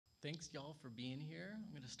Thanks, y'all, for being here.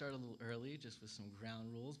 I'm going to start a little early just with some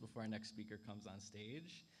ground rules before our next speaker comes on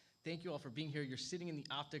stage. Thank you all for being here. You're sitting in the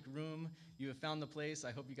Optic room. You have found the place.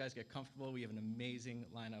 I hope you guys get comfortable. We have an amazing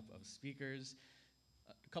lineup of speakers.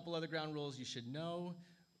 A couple other ground rules you should know.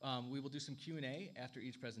 We will do some Q&A after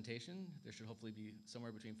each presentation. There should hopefully be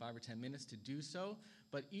somewhere between 5 or 10 minutes to do so.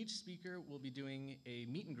 But each speaker will be doing a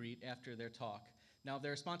meet and greet after their talk. Now, if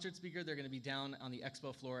they're a sponsored speaker, they're going to be down on the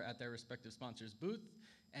expo floor at their respective sponsor's booth.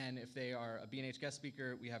 And if they are a B&H guest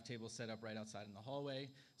speaker, we have tables set up right outside in the hallway.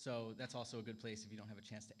 So that's also a good place if you don't have a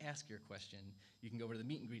chance to ask your question. You can go over to the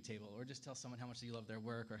meet and greet table or just tell someone how much you love their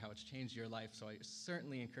work or how it's changed your life. So I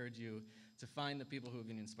certainly encourage you to find the people who have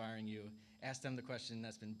been inspiring you, ask them the question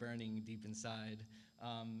that's been burning deep inside,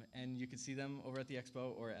 and you can see them over at the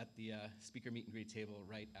expo or at the speaker meet and greet table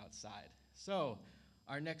right outside. So,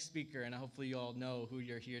 our next speaker, and hopefully you all know who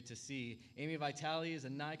you're here to see, Ami Vitale is a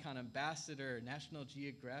Nikon Ambassador, National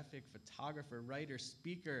Geographic photographer, writer,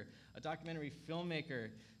 speaker, a documentary filmmaker.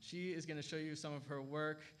 She is going to show you some of her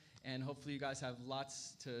work, and hopefully you guys have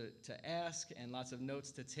lots to ask and lots of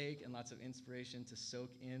notes to take and lots of inspiration to soak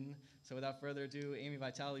in. So without further ado, Ami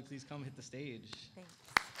Vitale, please come hit the stage. Thanks.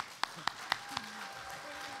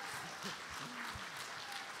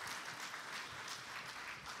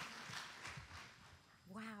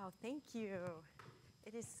 Wow, thank you.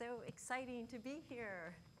 It is so exciting to be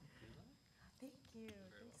here. Thank you.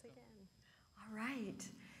 Thanks again. All right.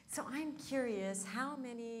 So I'm curious, how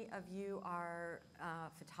many of you are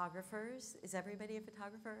photographers? Is everybody a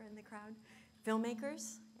photographer in the crowd?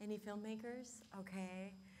 Filmmakers? Any filmmakers?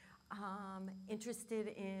 Okay. Interested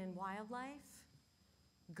in wildlife?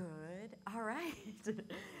 Good. All right.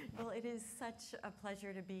 Well, it is such a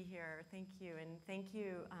pleasure to be here. Thank you. And thank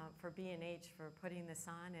you for B&H for putting this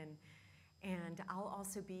on. And I'll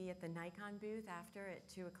also be at the Nikon booth after at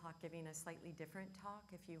 2 o'clock giving a slightly different talk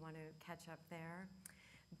if you want to catch up there.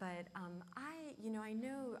 But I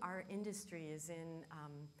know our industry is in,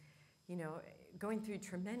 going through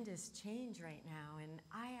tremendous change right now. And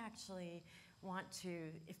I actually want to,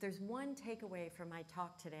 if there's one takeaway from my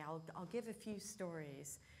talk today, I'll give a few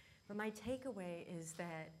stories. But my takeaway is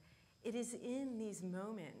that it is in these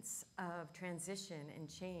moments of transition and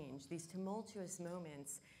change, these tumultuous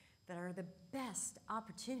moments, that are the best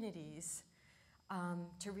opportunities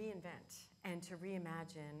to reinvent and to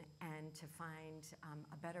reimagine and to find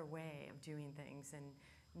a better way of doing things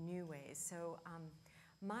and new ways. So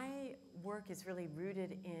my work is really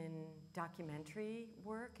rooted in documentary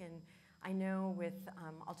work, and I know with,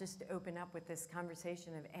 I'll just open up with this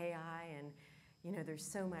conversation of AI, and there's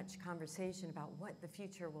so much conversation about what the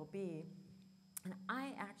future will be. And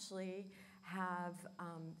I actually have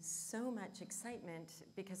so much excitement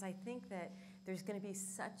because I think that there's going to be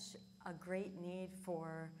such a great need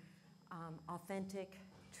for authentic,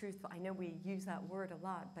 truthful, I know we use that word a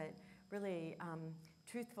lot, but really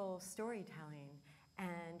truthful storytelling.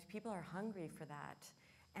 And people are hungry for that.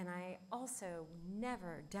 And I also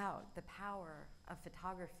never doubt the power of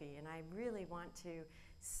photography. And I really want to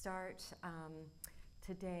start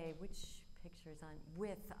today, which picture is on,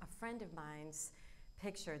 with a friend of mine's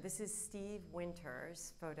picture. This is Steve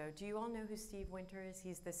Winter's photo. Do you all know who Steve Winter is?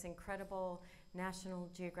 He's this incredible National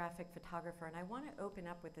Geographic photographer. And I want to open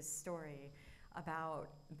up with a story about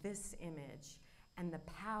this image and the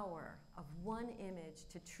power of one image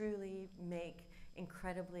to truly make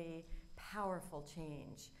incredibly powerful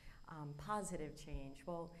change, positive change.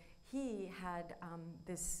 Well, he had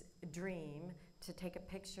this dream to take a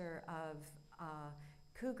picture of a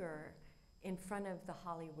cougar in front of the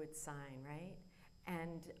Hollywood sign, right?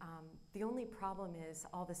 And the only problem is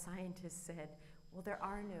all the scientists said, well, there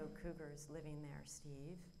are no cougars living there,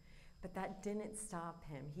 Steve. But that didn't stop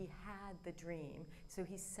him. He had the dream. So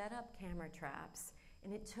he set up camera traps,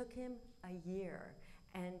 and it took him a year.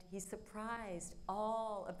 And he surprised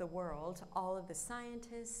all of the world, all of the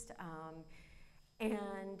scientists.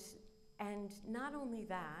 And not only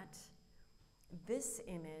that, this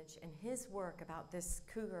image and his work about this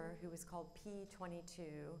cougar, who was called P22,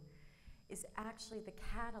 is actually the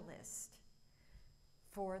catalyst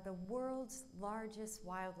for the world's largest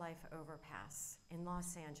wildlife overpass in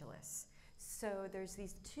Los Angeles. So there's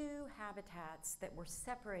these 2 habitats that were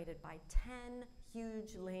separated by 10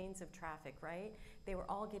 huge lanes of traffic, right? They were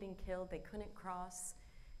all getting killed, they couldn't cross.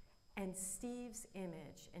 And Steve's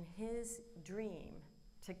image and his dream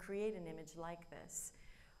to create an image like this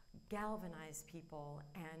galvanized people,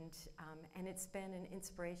 and it's been an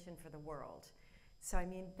inspiration for the world. So I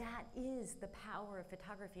mean, that is the power of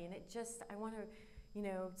photography. And it just, I want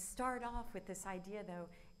to start off with this idea though,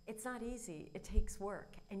 it's not easy, it takes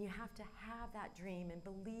work, and you have to have that dream and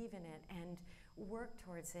believe in it and work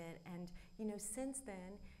towards it. And since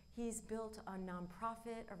then, he's built a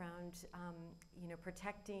nonprofit around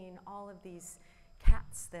protecting all of these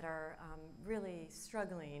cats that are really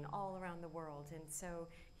struggling all around the world. And so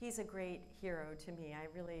he's a great hero to me. I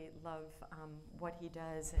really love what he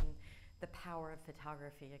does and the power of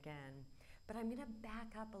photography again. But I'm gonna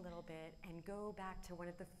back up a little bit and go back to one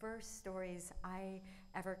of the first stories I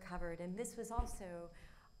ever covered. And this was also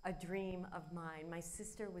a dream of mine. My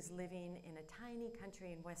sister was living in a tiny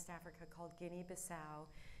country in West Africa called Guinea-Bissau.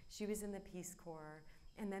 She was in the Peace Corps,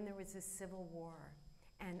 and then there was a civil war.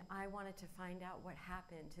 And I wanted to find out what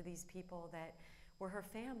happened to these people that were her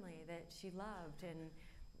family, that she loved.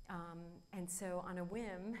 And so on a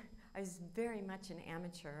whim, I was very much an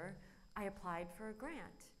amateur, I applied for a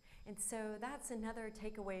grant. And so that's another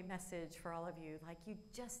takeaway message for all of you. Like, you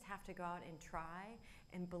just have to go out and try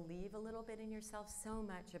and believe a little bit in yourself. So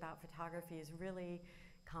much about photography is really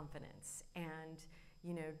confidence and,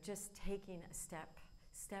 just taking a step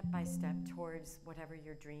by step towards whatever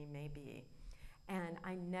your dream may be. And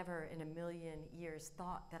I never in a million years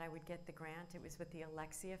thought that I would get the grant. It was with the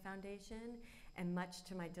Alexia Foundation, and much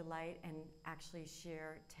to my delight and actually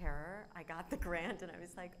sheer terror, I got the grant, and I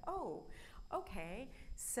was like, oh, okay.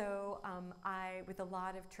 So I, with a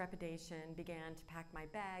lot of trepidation, began to pack my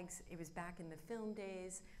bags. It was back in the film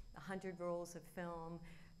days, 100 rolls of film,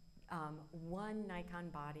 one Nikon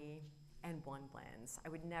body, and one lens. I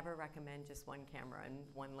would never recommend just one camera and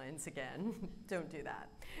one lens again. Don't do that.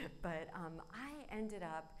 But I ended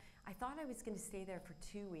up, I thought I was going to stay there for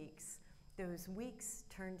 2 weeks. Those weeks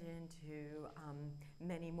turned into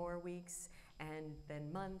many more weeks and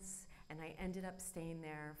then months, and I ended up staying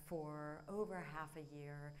there for over half a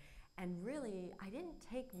year. And really, I didn't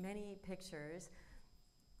take many pictures.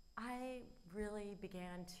 I really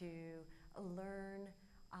began to learn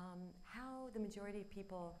how the majority of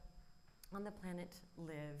people on the planet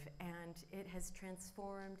live, and it has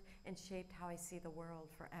transformed and shaped how I see the world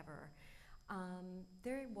forever.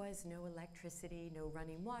 There was no electricity, no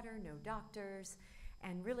running water, no doctors,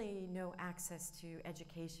 and really no access to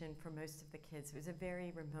education for most of the kids. It was a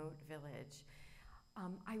very remote village.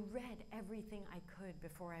 I read everything I could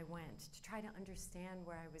before I went to try to understand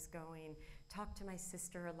where I was going, talked to my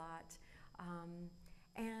sister a lot.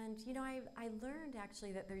 And I learned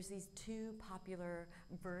actually that there's these two popular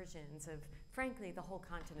versions of, frankly, the whole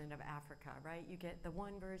continent of Africa, right? You get the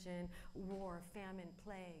one version, war, famine,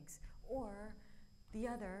 plagues, or the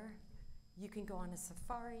other, you can go on a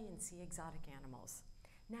safari and see exotic animals.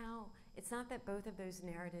 Now, it's not that both of those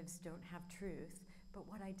narratives don't have truth, but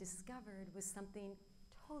what I discovered was something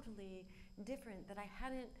totally different that I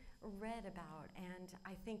hadn't read about, and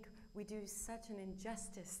I think we do such an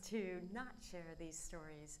injustice to not share these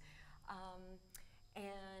stories.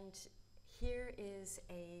 And here is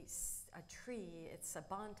a tree. It's a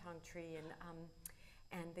bantang tree,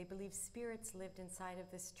 and they believe spirits lived inside of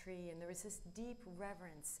this tree, and there was this deep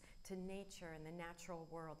reverence to nature and the natural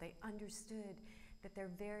world. They understood that their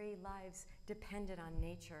very lives depended on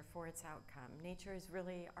nature for its outcome. Nature is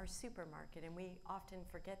really our supermarket, and we often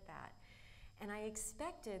forget that. And I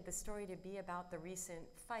expected the story to be about the recent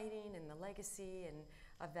fighting and the legacy and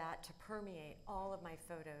of that to permeate all of my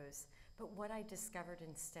photos. But what I discovered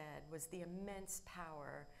instead was the immense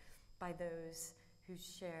power by those who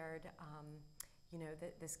shared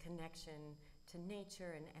this connection to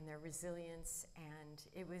nature and their resilience. And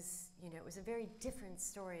it was a very different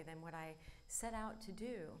story than what I set out to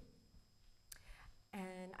do.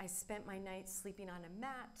 And I spent my nights sleeping on a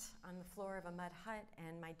mat on the floor of a mud hut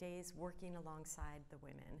and my days working alongside the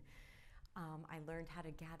women. I learned how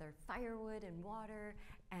to gather firewood and water,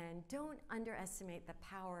 and don't underestimate the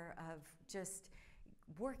power of just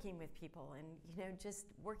working with people and just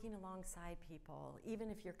working alongside people, even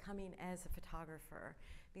if you're coming as a photographer,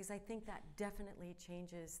 because I think that definitely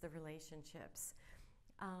changes the relationships.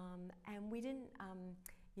 And we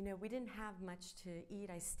didn't have much to eat.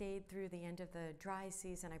 I stayed through the end of the dry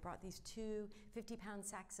season. I brought these 2 50-pound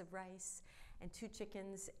sacks of rice and 2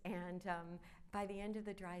 chickens, and by the end of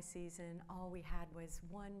the dry season, all we had was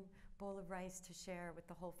 1 bowl of rice to share with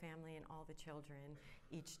the whole family and all the children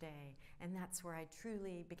each day. And that's where I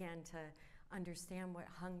truly began to understand what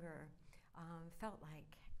hunger felt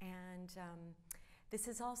like. And this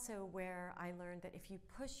is also where I learned that if you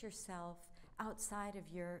push yourself outside of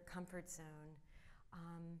your comfort zone,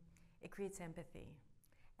 it creates empathy.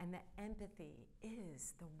 And that empathy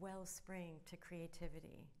is the wellspring to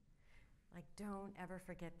creativity. Like, don't ever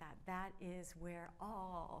forget that. That is where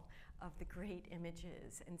all of the great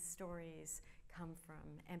images and stories come from.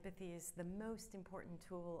 Empathy is the most important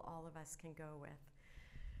tool all of us can go with.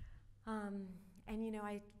 And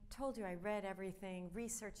I told you I read everything.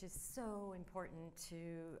 Research is so important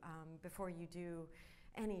to before you do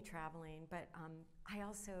any traveling, but I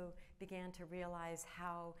also began to realize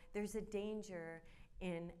how there's a danger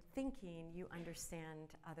in thinking you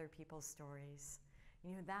understand other people's stories.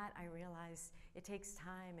 You know, that I realized it takes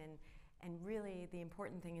time, and really the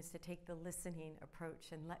important thing is to take the listening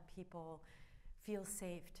approach and let people feel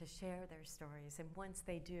safe to share their stories. And once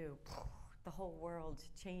they do, the whole world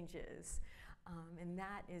changes. And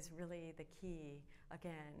that is really the key,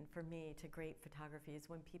 again, for me to great photography, is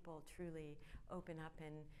when people truly open up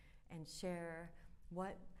and share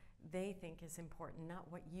what they think is important, not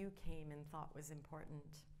what you came and thought was important.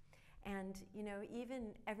 And, you know,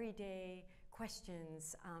 even everyday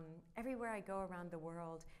questions, everywhere I go around the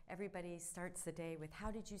world, everybody starts the day with,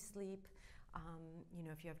 how did you sleep? You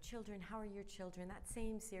know, if you have children, how are your children? That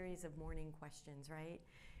same series of morning questions, right?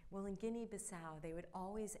 Well, in Guinea-Bissau, they would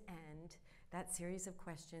always end that series of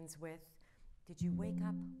questions with, did you wake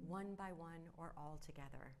up one by one or all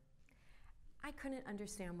together? I couldn't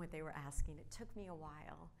understand what they were asking. It took me a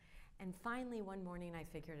while. And finally, one morning, I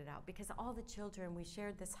figured it out, because all the children, we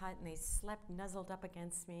shared this hut, and they slept nuzzled up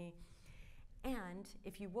against me. And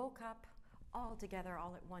if you woke up all together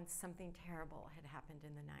all at once, something terrible had happened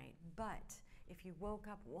in the night. But if you woke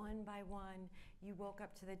up one by one, you woke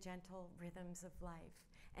up to the gentle rhythms of life.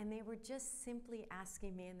 And they were just simply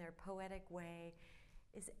asking me in their poetic way,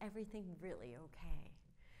 is everything really okay?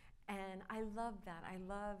 And I loved that. I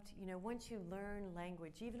loved, you know, once you learn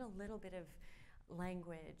language, even a little bit of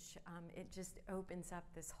language, it just opens up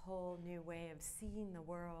this whole new way of seeing the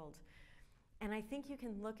world. And I think you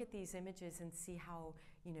can look at these images and see how,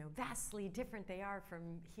 you know, vastly different they are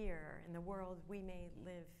from here in the world we may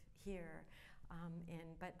live here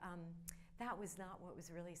in. But that was not what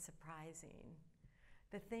was really surprising.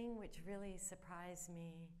 The thing which really surprised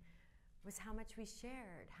me was how much we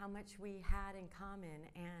shared, how much we had in common.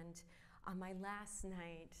 And on my last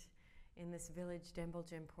night in this village,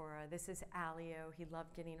 Dembeljimpora, this is Alio. He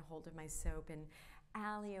loved getting a hold of my soap. And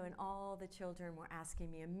Alio and all the children were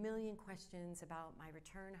asking me a million questions about my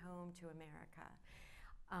return home to America.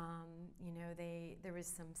 You know, there was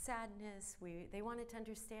some sadness. They wanted to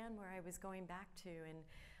understand where I was going back to,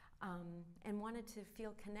 and wanted to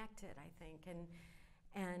feel connected, I think.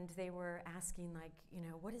 And they were asking, like, you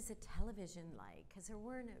know, what is a television like? Because there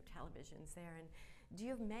were no televisions there. And do you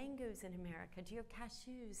have mangoes in America? Do you have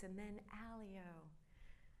cashews? And then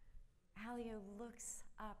Alio looks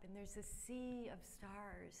up, and there's a sea of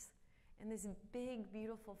stars and this big,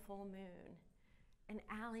 beautiful full moon. And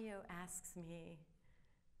Alio asks me,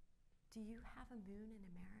 do you have a moon in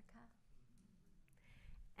America?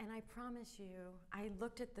 And I promise you, I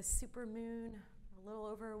looked at the super moon a little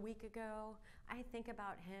over a week ago. I think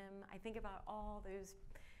about him. I think about all those,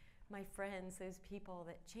 my friends, those people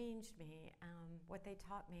that changed me, what they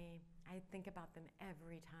taught me. I think about them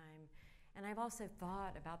every time. And I've also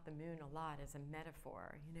thought about the moon a lot as a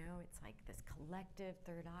metaphor. You know, it's like this collective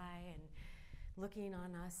third eye and looking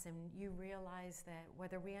on us, and you realize that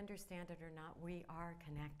whether we understand it or not, we are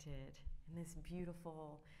connected in this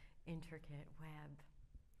beautiful, intricate web.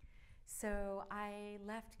 So I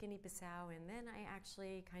left Guinea-Bissau, and then I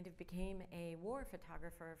actually kind of became a war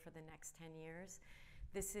photographer for the next 10 years.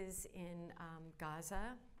 This is in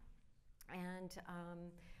Gaza, and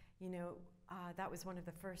you know, that was one of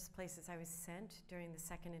the first places I was sent during the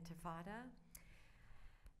Second Intifada.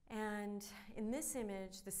 And in this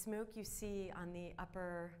image, the smoke you see on the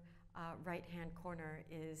upper right-hand corner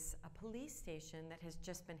is a police station that has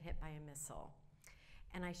just been hit by a missile.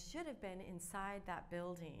 And I should have been inside that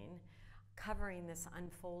building covering this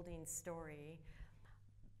unfolding story,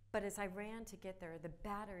 but as I ran to get there, the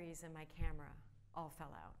batteries in my camera all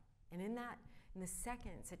fell out. And in the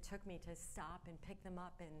seconds it took me to stop and pick them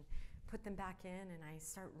up and put them back in, and I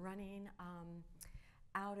start running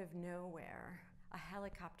out of nowhere. A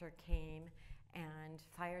helicopter came and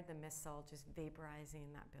fired the missile, just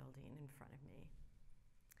vaporizing that building in front of me.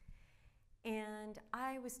 And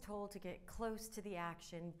I was told to get close to the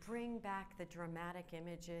action, bring back the dramatic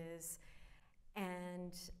images,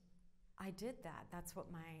 and I did that. That's what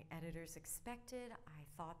my editors expected. I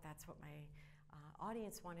thought that's what my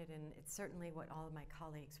audience wanted, and it's certainly what all of my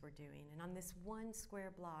colleagues were doing. And on this one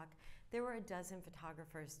square block, there were a dozen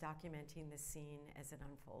photographers documenting the scene as it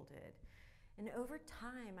unfolded. And over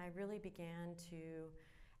time, I really began to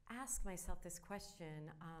ask myself this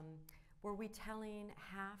question, were we telling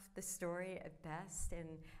half the story at best,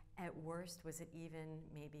 and at worst, was it even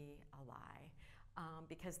maybe a lie?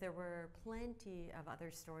 Because there were plenty of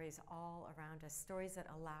other stories all around us, stories that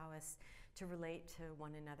allow us to relate to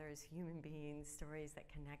one another as human beings, stories that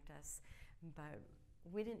connect us. But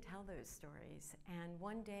we didn't tell those stories. And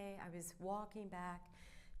one day I was walking back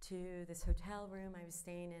to this hotel room I was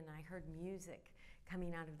staying in, and I heard music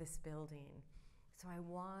coming out of this building. So I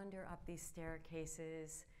wander up these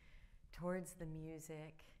staircases towards the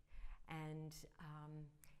music, and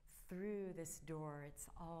through this door, it's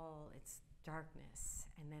darkness,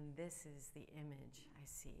 and then this is the image I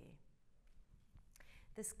see.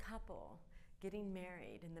 This couple getting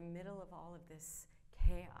married in the middle of all of this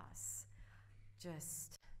chaos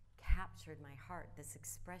just captured my heart, this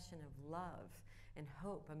expression of love and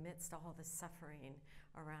hope amidst all the suffering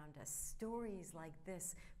around us. Stories like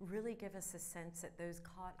this really give us a sense that those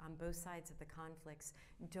caught on both sides of the conflicts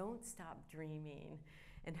don't stop dreaming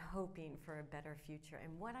and hoping for a better future.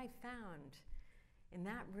 And what I found in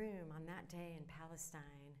that room on that day in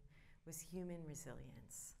Palestine was human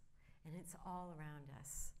resilience. And it's all around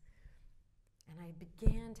us. And I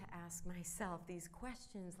began to ask myself these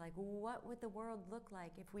questions like, what would the world look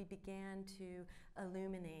like if we began to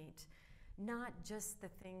illuminate not just the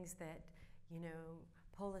things that,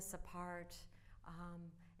 pull us apart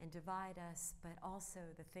and divide us, but also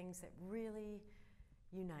the things that really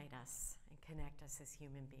unite us and connect us as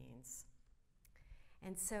human beings.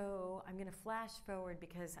 And so I'm going to flash forward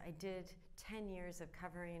because I did 10 years of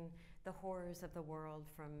covering the horrors of the world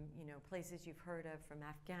from, places you've heard of, from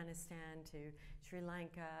Afghanistan to Sri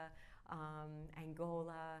Lanka,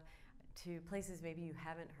 Angola, to places maybe you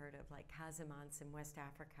haven't heard of, like Casamance in West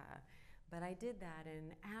Africa. But I did that,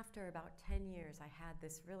 and after about 10 years, I had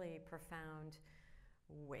this really profound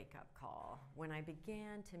wake-up call when I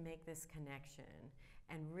began to make this connection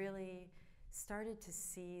and really started to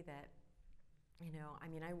see that,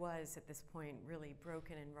 I was at this point really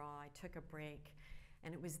broken and raw. I took a break,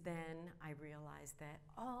 and it was then I realized that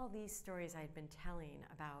all these stories I had been telling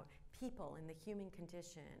about people and the human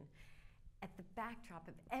condition, at the backdrop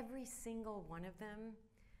of every single one of them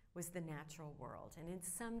was the natural world. And in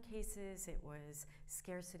some cases, it was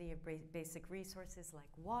scarcity of basic resources like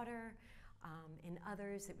water. In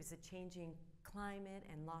others, it was a changing climate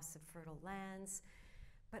and loss of fertile lands.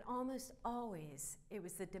 But almost always, it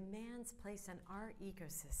was the demands placed on our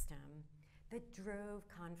ecosystem that drove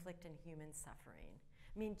conflict and human suffering.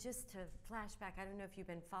 Just to flash back, I don't know if you've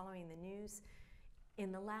been following the news.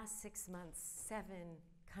 In the last 6 months, 7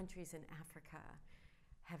 countries in Africa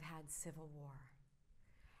have had civil war.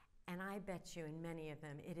 And I bet you in many of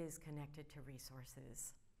them, it is connected to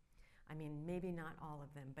resources. Maybe not all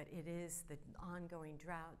of them, but it is the ongoing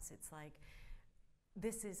droughts. It's like,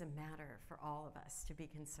 this is a matter for all of us to be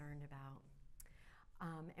concerned about.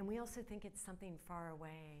 And we also think it's something far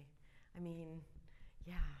away.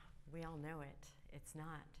 We all know it. It's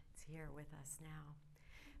not. It's here with us now.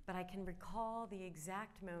 But I can recall the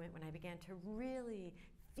exact moment when I began to really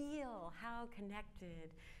feel how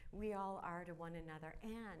connected we all are to one another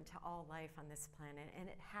and to all life on this planet. And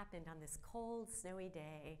it happened on this cold, snowy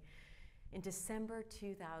day in December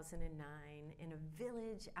 2009 in a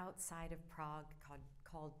village outside of Prague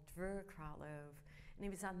called Králové. And it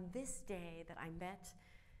was on this day that I met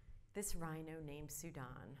this rhino named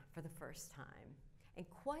Sudan for the first time. And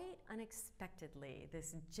quite unexpectedly,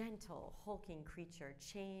 this gentle, hulking creature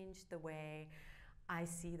changed the way I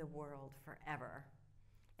see the world forever.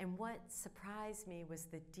 And what surprised me was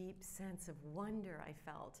the deep sense of wonder I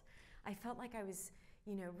felt. I felt like I was,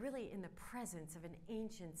 really in the presence of an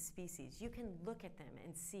ancient species. You can look at them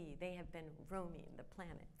and see they have been roaming the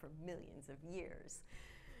planet for millions of years.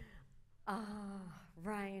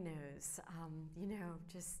 Rhinos,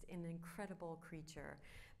 just an incredible creature.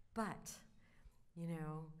 But,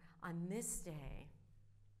 on this day,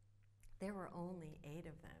 there were only 8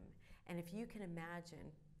 of them. And if you can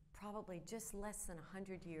imagine, probably just less than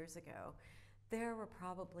 100 years ago, there were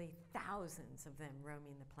probably thousands of them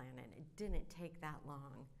roaming the planet. It didn't take that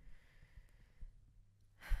long.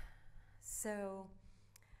 So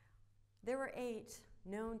there were 8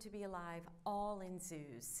 known to be alive, all in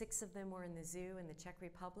zoos. 6 of them were in the zoo in the Czech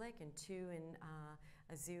Republic and 2 in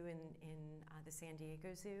a zoo in the San Diego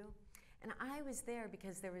Zoo. And I was there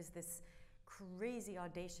because there was this crazy,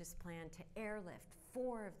 audacious plan to airlift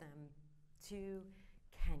 4 of them to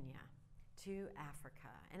Kenya, to Africa.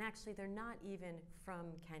 And actually, they're not even from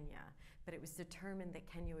Kenya, but it was determined that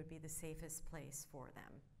Kenya would be the safest place for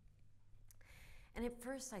them. And at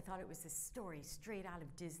first, I thought it was this story straight out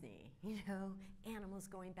of Disney, animals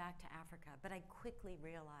going back to Africa. But I quickly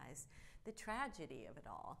realized the tragedy of it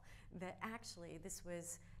all, that actually this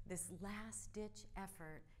was this last-ditch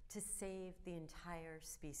effort to save the entire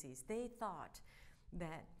species. They thought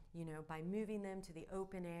that by moving them to the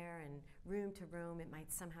open air and room to roam, it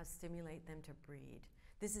might somehow stimulate them to breed.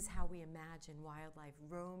 This is how we imagine wildlife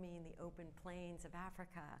roaming the open plains of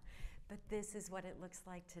Africa. But this is what it looks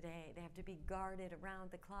like today. They have to be guarded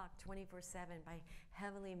around the clock 24/7 by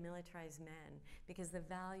heavily militarized men because the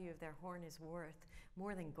value of their horn is worth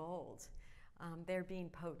more than gold. They're being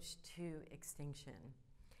poached to extinction.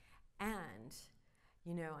 And,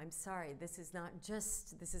 you know, I'm sorry, this is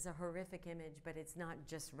a horrific image, but it's not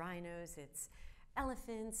just rhinos, it's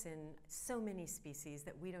elephants and so many species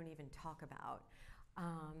that we don't even talk about.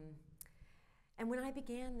 And when I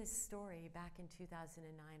began this story back in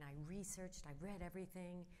 2009, I researched, I read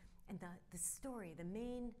everything, and the story, the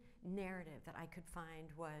main narrative that I could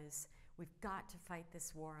find was, we've got to fight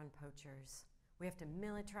this war on poachers. We have to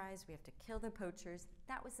militarize, we have to kill the poachers.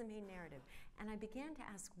 That was the main narrative. And I began to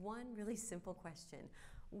ask one really simple question.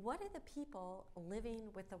 What do the people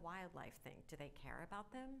living with the wildlife think? Do they care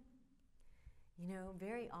about them? You know,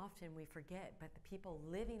 very often we forget, but the people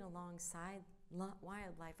living alongside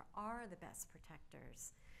wildlife are the best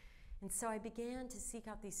protectors. And so I began to seek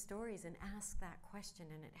out these stories and ask that question,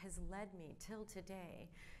 and it has led me till today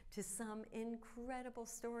to some incredible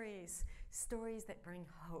stories, stories that bring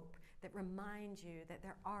hope, that remind you that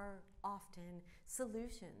there are often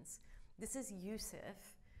solutions. This is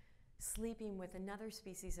Yusuf sleeping with another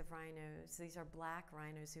species of rhinos. These are black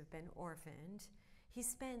rhinos who've been orphaned. He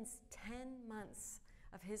spends 10 months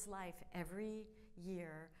of his life every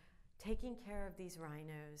year taking care of these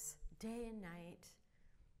rhinos day and night,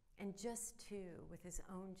 and just 2 with his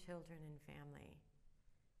own children and family.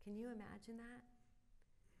 Can you imagine that?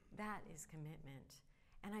 That is commitment.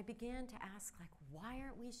 And I began to ask, like, why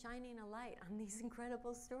aren't we shining a light on these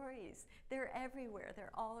incredible stories? They're everywhere,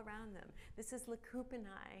 they're all around them. This is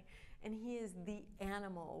Lakupanai, and he is the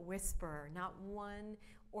animal whisperer. Not one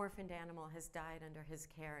orphaned animal has died under his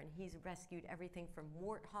care, and he's rescued everything from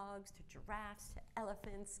warthogs to giraffes to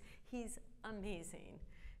elephants. He's amazing.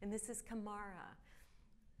 And this is Kamara.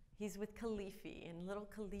 He's with Khalifi, and little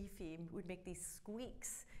Khalifi would make these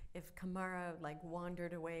squeaks if Kamara like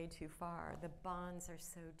wandered away too far. The bonds are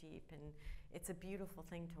so deep, and it's a beautiful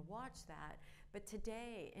thing to watch that. But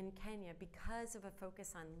today in Kenya, because of a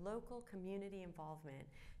focus on local community involvement,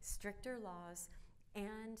 stricter laws,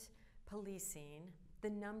 and policing, the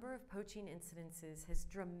number of poaching incidences has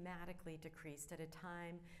dramatically decreased at a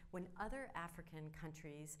time when other African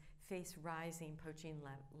countries face rising poaching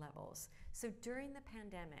levels. So during the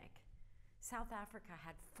pandemic, South Africa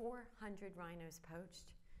had 400 rhinos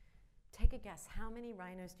poached. Take a guess, how many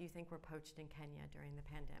rhinos do you think were poached in Kenya during the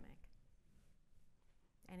pandemic?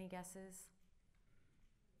 Any guesses?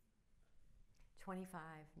 25,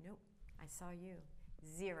 nope, I saw you.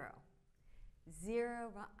 0.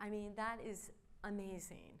 I mean, that is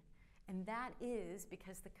amazing. And that is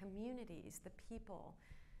because the communities, the people,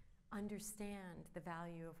 understand the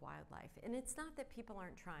value of wildlife. And it's not that people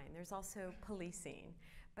aren't trying, there's also policing.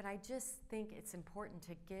 But I just think it's important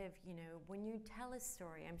to give, you know, when you tell a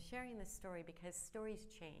story, I'm sharing this story because stories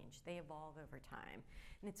change, they evolve over time.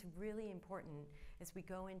 And it's really important as we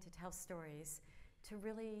go in to tell stories to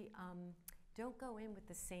really don't go in with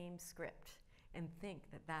the same script and think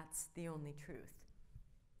that that's the only truth.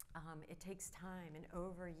 It takes time, and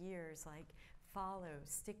over years, like, follow,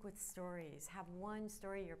 stick with stories, have one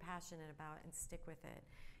story you're passionate about and stick with it.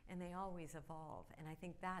 And they always evolve, and I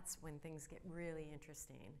think that's when things get really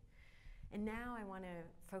interesting. And now I want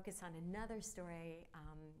to focus on another story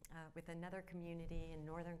with another community in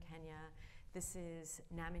northern Kenya. This is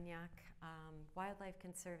Naminyak Wildlife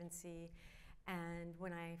Conservancy, and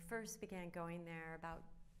when I first began going there about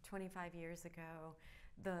 25 years ago,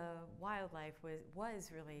 the wildlife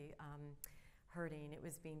was really hurting. It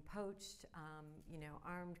was being poached. You know,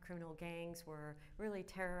 armed criminal gangs were really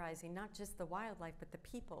terrorizing not just the wildlife, but the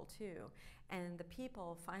people too. And the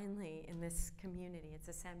people finally in this community, it's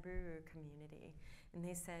a Samburu community, and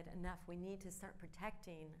they said, enough, we need to start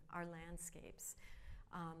protecting our landscapes.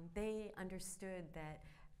 They understood that,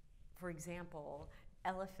 for example,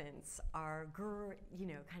 elephants are, you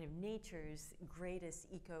know, kind of nature's greatest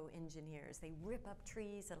eco-engineers. They rip up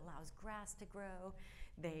trees, it allows grass to grow.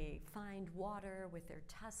 They find water with their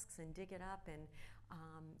tusks and dig it up, and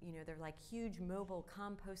you know, they're like huge mobile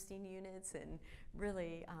composting units, and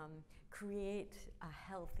really create a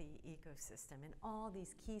healthy ecosystem. And all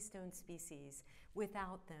these keystone species,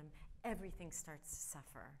 without them, everything starts to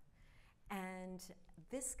suffer. And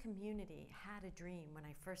this community had a dream when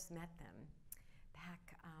I first met them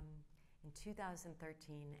back in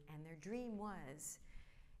 2013, and their dream was,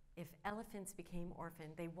 if elephants became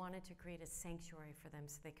orphaned, they wanted to create a sanctuary for them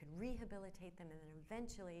so they could rehabilitate them and then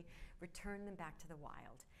eventually return them back to the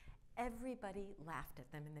wild. everybody laughed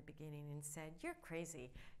at them in the beginning and said, "You're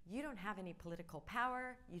crazy. You don't have any political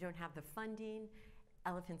power. You don't have the funding.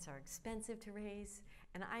 Elephants are expensive to raise."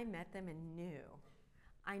 And I met them and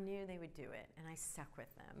I knew they would do it, and I stuck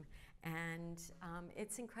with them. And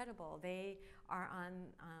it's incredible. They are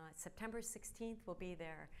on September 16th, will be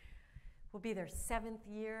their 7th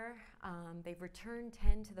year. They've returned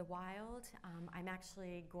 10 to the wild. I'm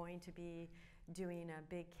actually going to be doing a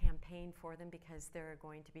big campaign for them because they're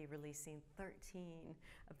going to be releasing 13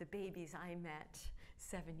 of the babies I met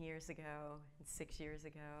 7 years ago and 6 years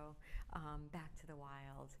ago back to the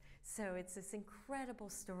wild. So it's this incredible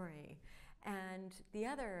story. And the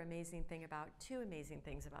other amazing thing about, two amazing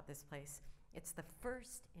things about this place, it's the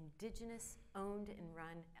first indigenous owned and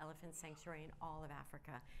run elephant sanctuary in all of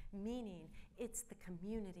Africa, meaning it's the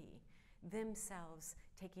community themselves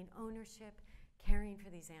taking ownership, caring for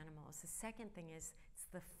these animals. The second thing is it's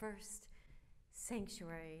the first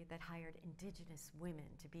sanctuary that hired indigenous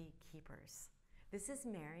women to be keepers. This is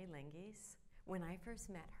Mary Lengies. When I first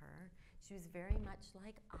met her, she was very much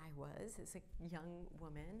like I was as a young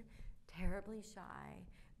woman, terribly shy,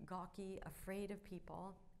 gawky, afraid of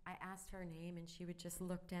people. I asked her name and she would just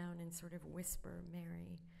look down and sort of whisper,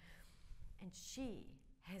 "Mary." And she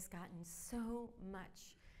has gotten so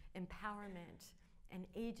much empowerment and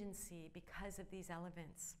agency because of these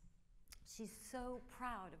elephants. She's so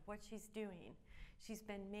proud of what she's doing. She's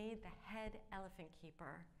been made the head elephant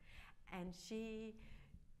keeper, and she,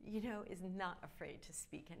 is not afraid to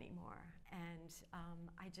speak anymore. And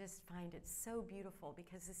I just find it so beautiful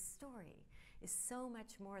because this story is so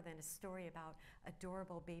much more than a story about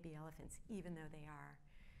adorable baby elephants, even though they are.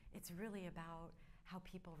 It's really about how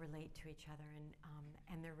people relate to each other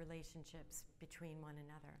and their relationships between one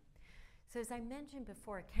another. So as I mentioned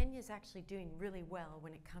before, Kenya is actually doing really well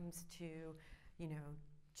when it comes to,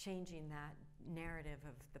 changing that narrative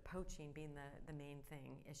of the poaching being the main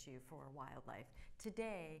issue for wildlife.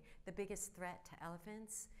 Today, the biggest threat to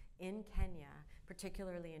elephants in Kenya,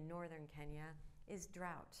 particularly in northern Kenya, is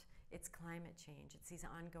drought. It's climate change. It's these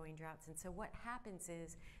ongoing droughts. And so what happens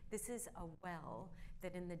is, this is a well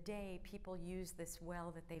that in the day, people use this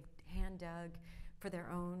well that they've hand dug for their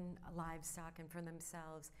own livestock and for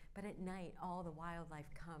themselves. But at night, all the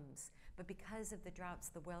wildlife comes. But because of the droughts,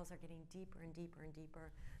 the wells are getting deeper and deeper and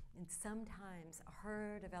deeper. And sometimes a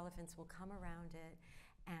herd of elephants will come around it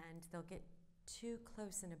and they'll get too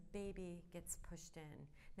close and a baby gets pushed in.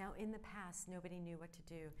 Now, in the past, nobody knew what to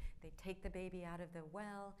do. They'd take the baby out of the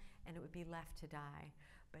well and it would be left to die.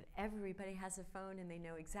 But everybody has a phone and they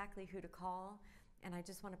know exactly who to call. And I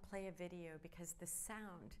just want to play a video because the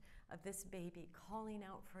sound of this baby calling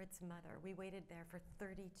out for its mother, we waited there for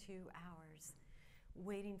 32 hours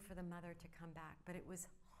waiting for the mother to come back, but it was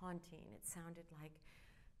haunting. It sounded like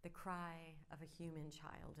the cry of a human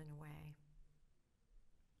child in a way.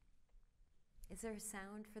 Is there a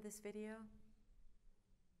sound for this video?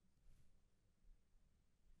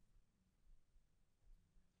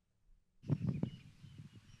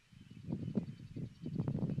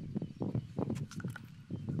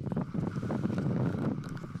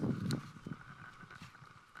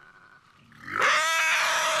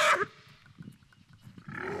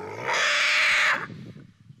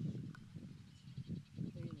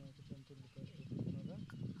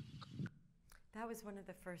 That was one of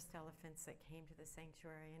the first elephants that came to the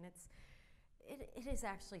sanctuary, and it is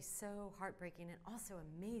actually so heartbreaking and also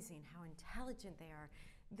amazing how intelligent they are.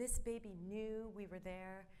 This baby knew we were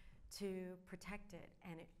there to protect it,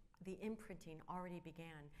 and the imprinting already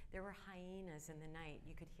began. There were hyenas in the night.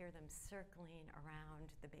 You could hear them circling around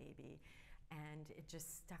the baby, and it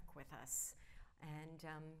just stuck with us. And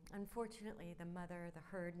unfortunately, the mother, the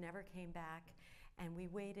herd, never came back. And we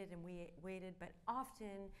waited, but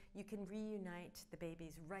often you can reunite the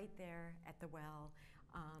babies right there at the well,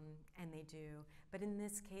 and they do. But in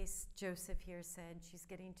this case, Joseph here said, she's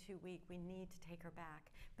getting too weak, we need to take her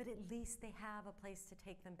back. But at least they have a place to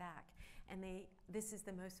take them back. And this is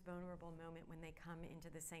the most vulnerable moment when they come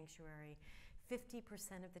into the sanctuary. 50%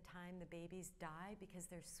 of the time the babies die because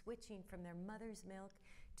they're switching from their mother's milk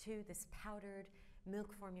to this powdered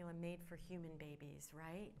milk formula made for human babies,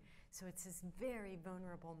 right? So it's this very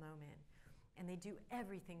vulnerable moment. And they do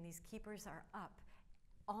everything. These keepers are up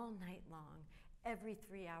all night long, every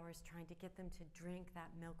 3 hours, trying to get them to drink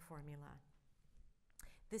that milk formula.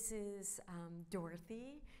 This is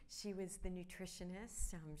Dorothy. She was the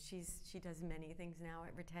nutritionist. She does many things now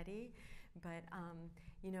at Ritteti. But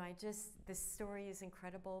this story is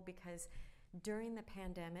incredible because during the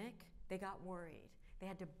pandemic, they got worried. They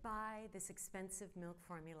had to buy this expensive milk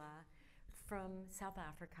formula from South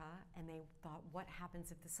Africa, and they thought, what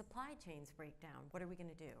happens if the supply chains break down? What are we going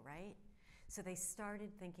to do, right? So they started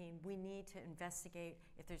thinking, we need to investigate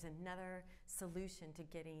if there's another solution to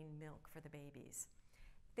getting milk for the babies.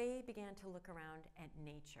 They began to look around at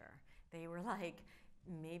nature. They were like,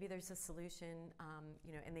 maybe there's a solution,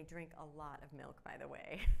 and they drink a lot of milk, by the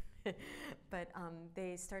way. But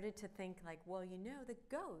they started to think like, well, the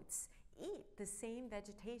goats eat the same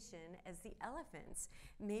vegetation as the elephants.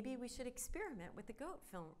 Maybe we should experiment with the goat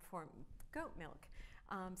milk.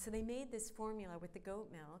 So they made this formula with the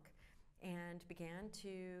goat milk and began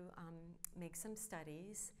to make some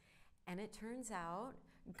studies. And it turns out,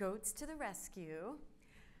 goats to the rescue.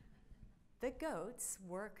 The goats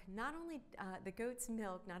work, the goat's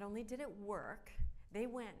milk, not only did it work, they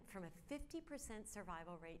went from a 50%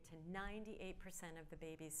 survival rate to 98% of the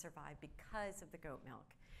babies survived because of the goat milk.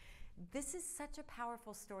 This is such a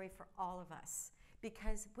powerful story for all of us,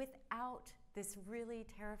 because without this really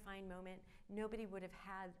terrifying moment, nobody would have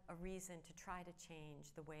had a reason to try to change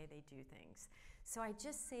the way they do things. So I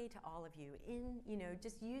just say to all of you,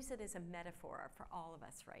 just use it as a metaphor for all of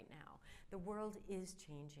us right now. The world is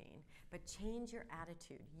changing, but change your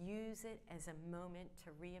attitude. Use it as a moment to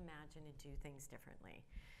reimagine and do things differently.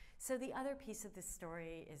 So the other piece of this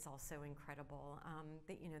story is also incredible.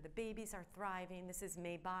 The babies are thriving. This is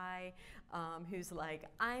Mei Bai, who's like,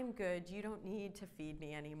 I'm good, you don't need to feed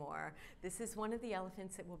me anymore. This is one of the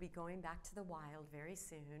elephants that will be going back to the wild very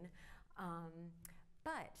soon.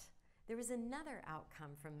 But there was another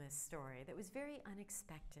outcome from this story that was very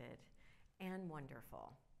unexpected and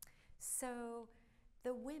wonderful. So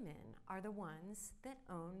the women are the ones that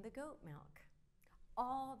own the goat milk.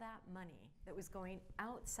 All that money that was going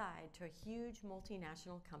outside to a huge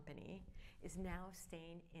multinational company is now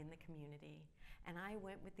staying in the community. And I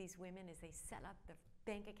went with these women as they set up the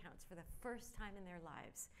bank accounts for the first time in their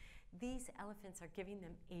lives. These elephants are giving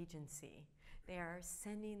them agency. They are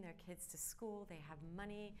sending their kids to school. They have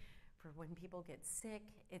money for when people get sick.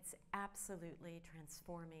 It's absolutely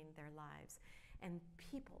transforming their lives. And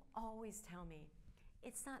people always tell me,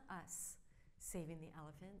 it's not us saving the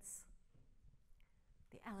elephants.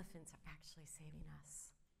 The elephants are actually saving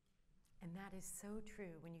us. And that is so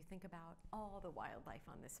true when you think about all the wildlife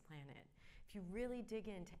on this planet. If you really dig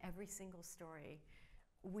into every single story,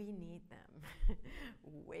 we need them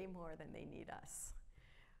way more than they need us.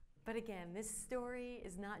 But again, this story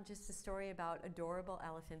is not just a story about adorable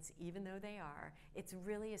elephants, even though they are. It's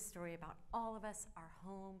really a story about all of us, our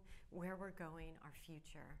home, where we're going, our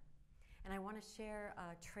future. And I want to share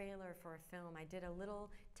a trailer for a film. I did a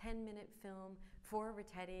little 10-minute film for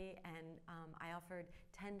Ritteti, and I offered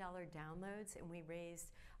 $10 downloads, and we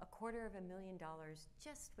raised $250,000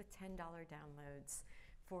 just with $10 downloads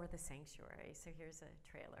for the sanctuary. So here's a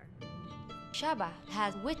trailer. Shaba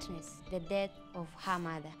has witnessed the death of her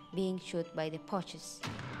mother being shot by the poachers.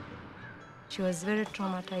 She was very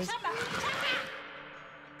traumatized.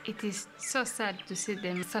 It is so sad to see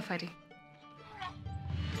them suffering.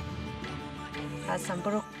 As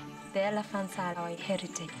Samburu, the elephants are our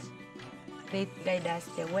heritage. They guide us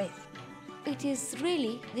the way. It is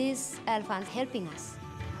really these elephants helping us.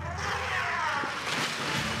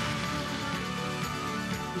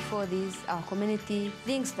 Before this, our community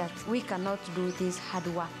thinks that we cannot do this hard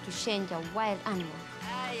work to change a wild animal.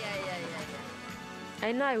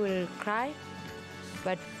 I know I will cry,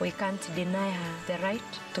 but we can't deny her the right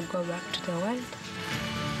to go back to the world.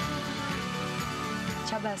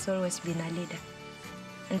 Chaba has always been a leader,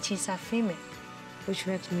 and she's a female, which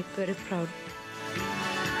makes me very proud.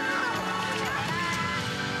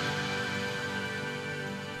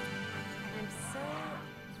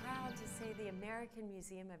 American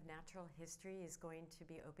Museum of Natural History is going to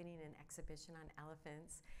be opening an exhibition on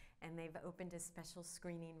elephants, and they've opened a special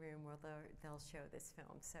screening room where they'll show this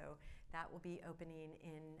film. So that will be opening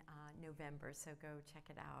in November, so go check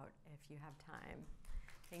it out if you have time.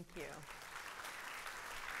 Thank you.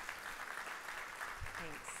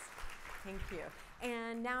 Thanks. Thank you.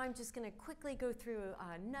 And now I'm just going to quickly go through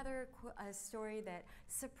another story that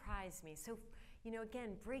surprised me. So,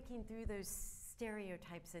 again, breaking through those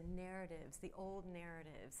stereotypes and narratives, the old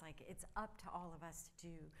narratives, like it's up to all of us to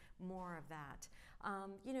do more of that.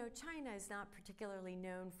 China is not particularly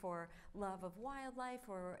known for love of wildlife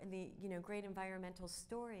or the great environmental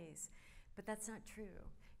stories, but that's not true.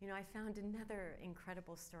 I found another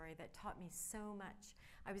incredible story that taught me so much.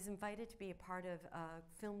 I was invited to be a part of a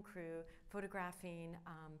film crew photographing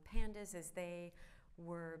pandas as they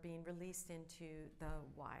were being released into the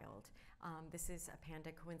wild. This is a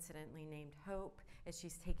panda coincidentally named Hope as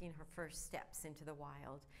she's taking her first steps into the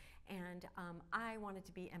wild. And I wanted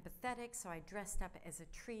to be empathetic, so I dressed up as a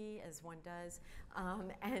tree, as one does,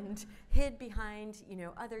 and hid behind,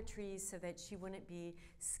 other trees so that she wouldn't be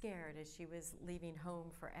scared as she was leaving home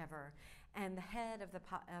forever. And the head of the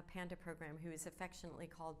Panda program, who is affectionately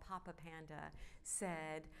called Papa Panda,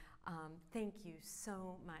 said, thank you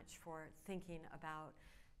so much for thinking about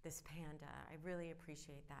this panda. I really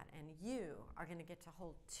appreciate that. And you are going to get to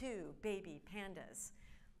hold 2 baby pandas.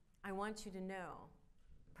 I want you to know,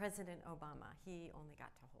 President Obama, he only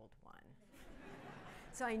got to hold 1.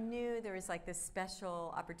 So I knew there was like this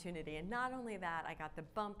special opportunity. And not only that, I got the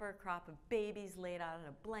bumper crop of babies laid out on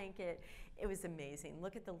a blanket. It was amazing.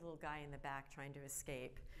 Look at the little guy in the back trying to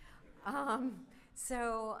escape.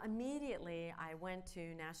 So immediately I went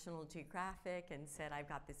to National Geographic and said, I've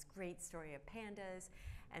got this great story of pandas.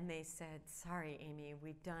 And they said, sorry, Amy,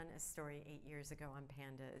 we've done a story 8 years ago on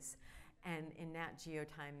pandas. And in Nat Geo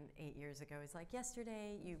time 8 years ago, it's like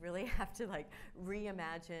yesterday, you really have to like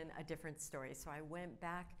reimagine a different story. So I went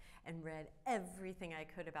back and read everything I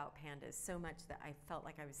could about pandas, so much that I felt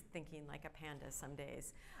like I was thinking like a panda some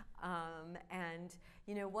days. And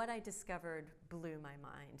what I discovered blew my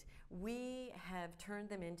mind. We have turned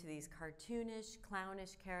them into these cartoonish,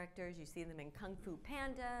 clownish characters. You see them in Kung Fu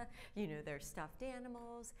Panda, they're stuffed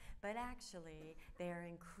animals, but actually they are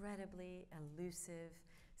incredibly elusive,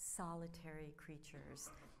 solitary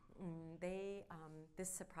creatures. This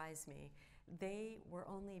surprised me. They were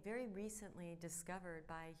only very recently discovered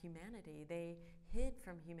by humanity. They hid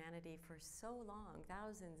from humanity for so long,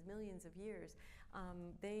 thousands, millions of years.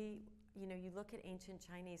 You look at ancient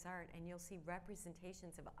Chinese art and you'll see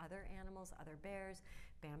representations of other animals, other bears,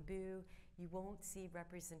 bamboo. You won't see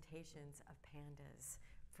representations of pandas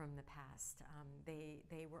from the past.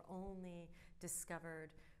 They were only discovered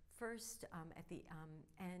first at the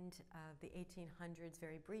end of the 1800s,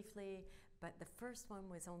 very briefly, but the first one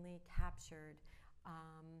was only captured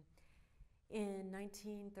in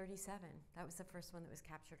 1937. That was the first one that was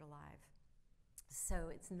captured alive. So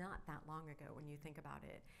it's not that long ago when you think about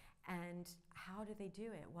it. And how do they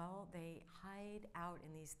do it? Well, they hide out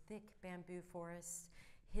in these thick bamboo forests,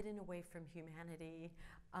 hidden away from humanity.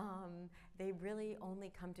 They really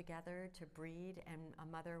only come together to breed and a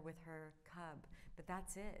mother with her cub, but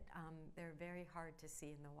that's it. They're very hard to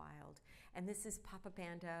see in the wild. And this is Papa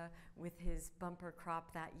Panda with his bumper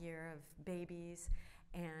crop that year of babies.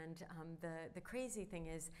 And the crazy thing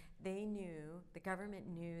is the government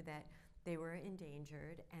knew that they were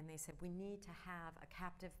endangered, and they said, we need to have a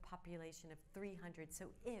captive population of 300, so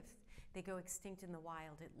if they go extinct in the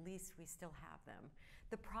wild, at least we still have them.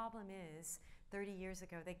 The problem is, 30 years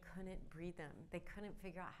ago, they couldn't breed them. They couldn't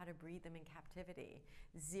figure out how to breed them in captivity.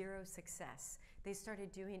 0 success. They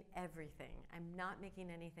started doing everything. I'm not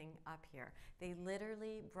making anything up here. They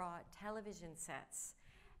literally brought television sets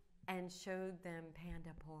and showed them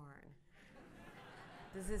panda porn.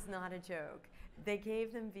 This is not a joke. They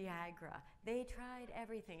gave them Viagra. They tried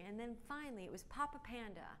everything. And then finally, it was Papa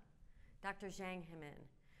Panda, Dr. Zhang Hemin,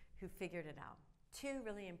 who figured it out. 2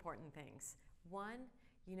 really important things. One,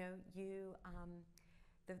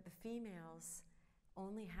 the females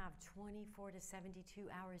only have 24 to 72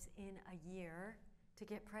 hours in a year to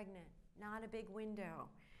get pregnant. Not a big window.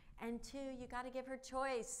 And 2, you got to give her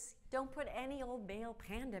choice. Don't put any old male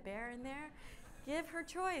panda bear in there. Give her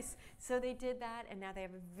choice. So they did that, and now they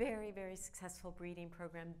have a very, very successful breeding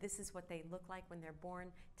program. This is what they look like when they're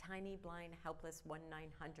born, tiny, blind, helpless,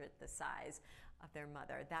 1/900th the size of their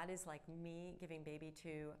mother. That is like me giving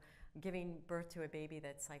birth to a baby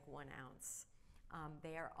that's like 1 ounce.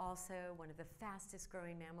 They are also one of the fastest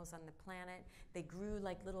growing mammals on the planet. They grew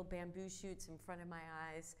like little bamboo shoots in front of my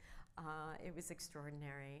eyes. It was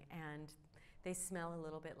extraordinary, and they smell a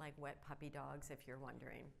little bit like wet puppy dogs, if you're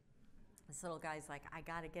wondering. This little guy's like, I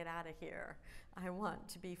gotta get out of here. I want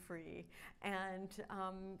to be free. And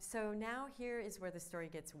so now here is where the story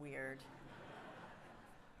gets weird.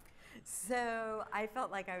 So I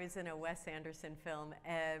felt like I was in a Wes Anderson film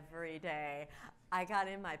every day. I got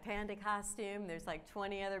in my panda costume. There's like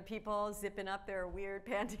 20 other people zipping up their weird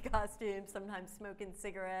panda costumes, sometimes smoking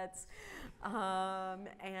cigarettes.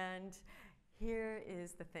 And here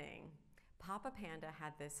is the thing. Papa Panda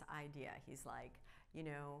had this idea. He's like,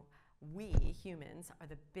 we humans are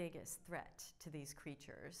the biggest threat to these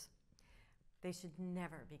creatures. They should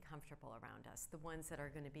never be comfortable around us, the ones that are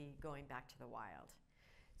going to be going back to the wild.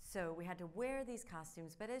 So we had to wear these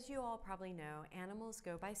costumes, but as you all probably know, animals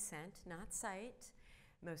go by scent, not sight,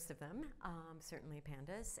 most of them, certainly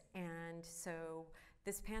pandas. And so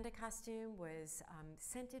this panda costume was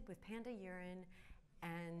scented with panda urine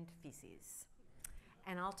and feces.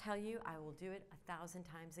 And I'll tell you, I will do it 1,000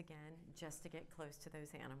 times again just to get close to those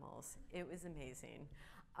animals. It was amazing.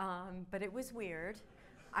 But it was weird.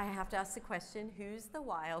 I have to ask the question, who's the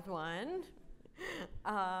wild one?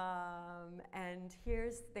 And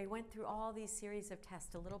they went through all these series of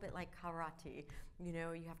tests, a little bit like karate. You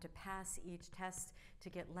know, you have to pass each test to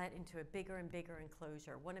get let into a bigger and bigger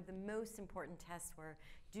enclosure. One of the most important tests were,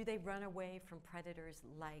 do they run away from predators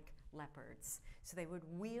like leopards? So they would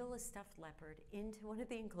wheel a stuffed leopard into one of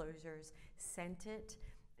the enclosures, scent it,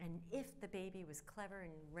 and if the baby was clever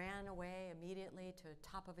and ran away immediately to the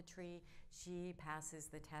top of a tree, she passes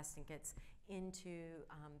the test and gets into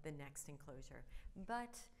the next enclosure.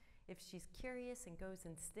 But if she's curious and goes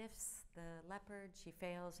and sniffs the leopard, she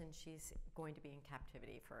fails and she's going to be in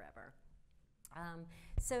captivity forever.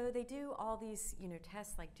 So they do all these,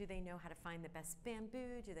 tests like, do they know how to find the best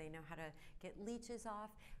bamboo? Do they know how to get leeches off?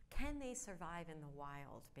 Can they survive in the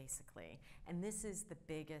wild, basically? And this is the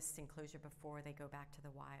biggest enclosure before they go back to the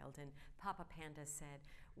wild. And Papa Panda said,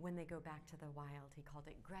 when they go back to the wild, he called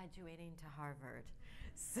it graduating to Harvard.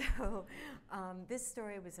 So this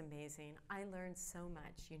story was amazing. I learned so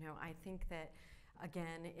much. I think that,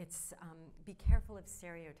 again, it's be careful of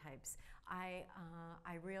stereotypes. I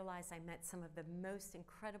realized I met some of the most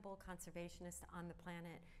incredible conservationists on the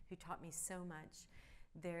planet who taught me so much.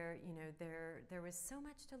 There was so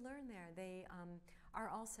much to learn there. They are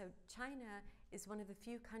also, China is one of the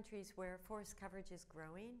few countries where forest coverage is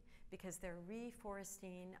growing because they're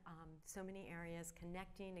reforesting so many areas,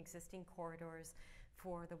 connecting existing corridors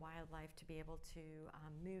for the wildlife to be able to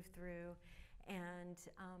move through. And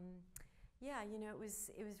yeah, it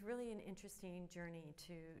was really an interesting journey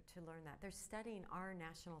to learn that. They're studying our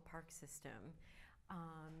national park system.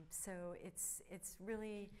 So it's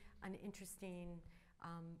really an interesting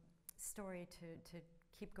story to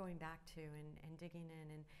keep going back to and digging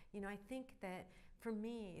in. And I think that for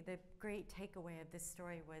me, the great takeaway of this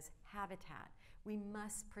story was habitat. We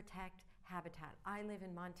must protect habitat. I live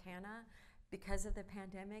in Montana. Because of the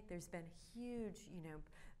pandemic, there's been huge,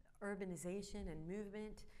 urbanization and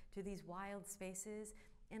movement to these wild spaces.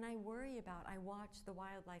 And I watch the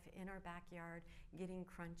wildlife in our backyard getting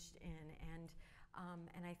crunched in.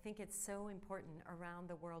 And I think it's so important around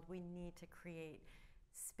the world. We need to create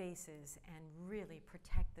spaces and really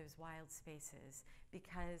protect those wild spaces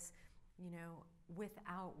because,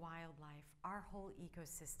 without wildlife, our whole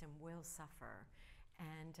ecosystem will suffer.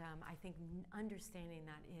 And I think understanding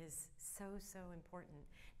that is so, so important.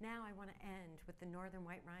 Now I want to end with the northern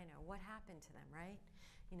white rhino. What happened to them, right?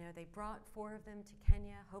 They brought 4 of them to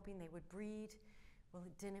Kenya hoping they would breed. Well,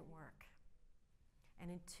 it didn't work. And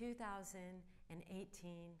in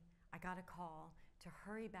 2018, I got a call to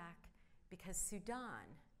hurry back because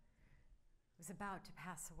Sudan was about to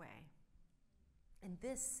pass away. And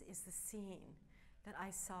this is the scene that I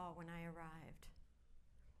saw when I arrived.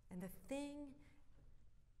 And the thing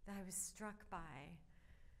that I was struck by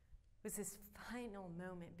was this final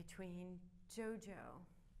moment between Jojo,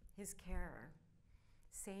 his carer,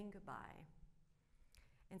 saying goodbye.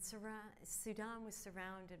 And Sudan was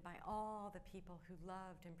surrounded by all the people who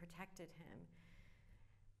loved and protected him.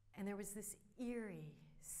 And there was this eerie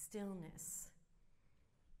stillness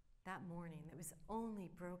that morning that was only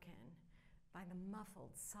broken by the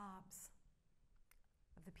muffled sobs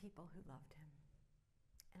of the people who loved him.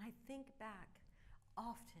 And I think back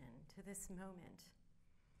often to this moment,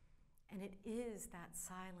 and it is that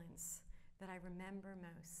silence that I remember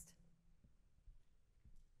most.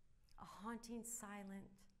 A haunting silence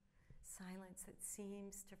that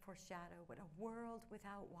seems to foreshadow what a world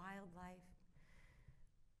without wildlife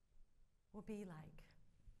will be like.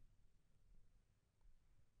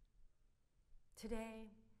 Today,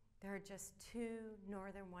 there are just 2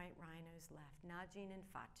 northern white rhinos left, Najin and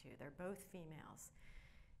Fatu. They're both females.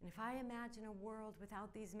 And if I imagine a world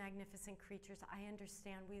without these magnificent creatures, I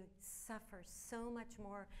understand we suffer so much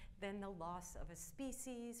more than the loss of a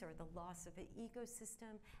species or the loss of an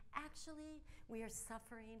ecosystem. Actually, we are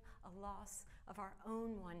suffering a loss of our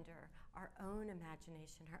own wonder, our own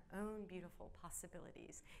imagination, our own beautiful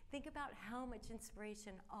possibilities. Think about how much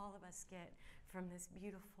inspiration all of us get from this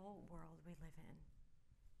beautiful world we live in.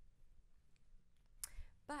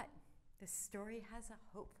 But this story has a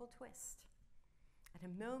hopeful twist. At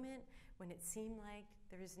a moment when it seemed like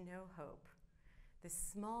there is no hope, this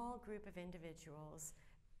small group of individuals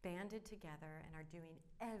banded together and are doing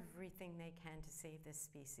everything they can to save this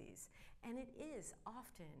species. And it is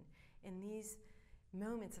often in these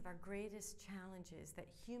moments of our greatest challenges that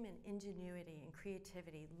human ingenuity and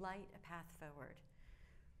creativity light a path forward.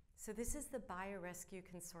 So this is the Biorescue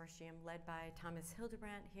Consortium led by Thomas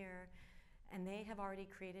Hildebrandt here, and they have already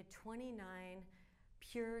created 29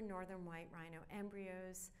 pure northern white rhino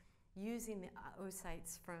embryos using the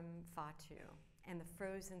oocytes from Fatu and the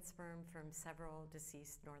frozen sperm from several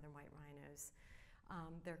deceased northern white rhinos.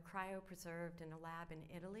 They're cryopreserved in a lab in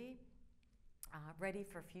Italy, ready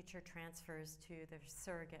for future transfers to their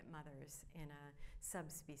surrogate mothers in a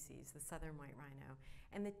subspecies, the southern white rhino.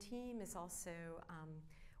 And the team is also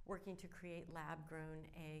working to create lab-grown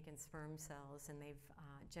egg and sperm cells, and they've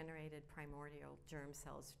generated primordial germ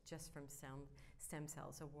cells just from stem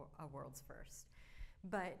cells, a world's first.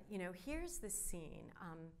 But here's the scene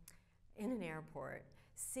in an airport.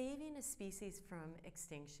 Saving a species from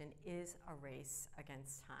extinction is a race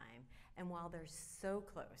against time. And while they're so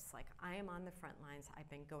close, like I am on the front lines, I've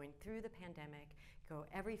been going through the pandemic, go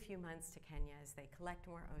every few months to Kenya as they collect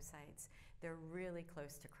more oocytes. They're really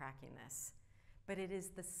close to cracking this. But it is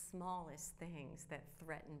the smallest things that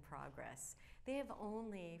threaten progress. They have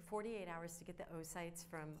only 48 hours to get the oocytes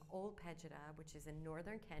from Old Pejeta, which is in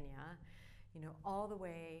northern Kenya, all the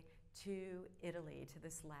way to Italy, to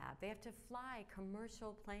this lab. They have to fly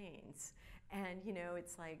commercial planes, and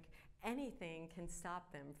it's like anything can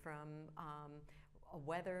stop them from a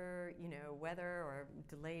weather or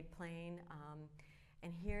delayed plane.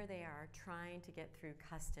 And here they are trying to get through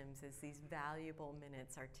customs as these valuable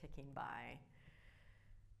minutes are ticking by.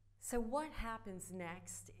 So what happens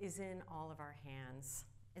next is in all of our hands.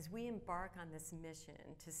 As we embark on this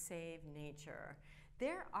mission to save nature,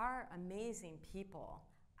 there are amazing people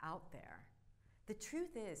out there. The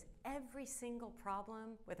truth is, every single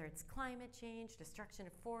problem, whether it's climate change, destruction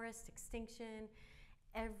of forests, extinction,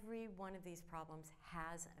 every one of these problems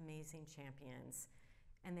has amazing champions,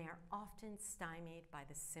 and they are often stymied by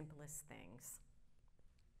the simplest things.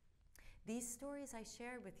 These stories I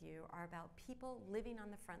shared with you are about people living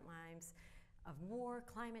on the front lines of war,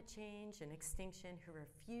 climate change, and extinction who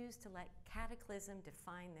refuse to let cataclysm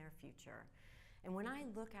define their future. And when I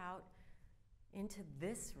look out into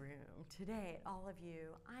this room today at all of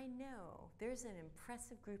you, I know there's an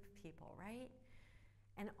impressive group of people, right?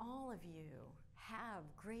 And all of you have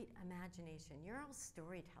great imagination. You're all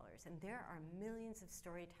storytellers, and there are millions of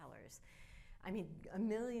storytellers.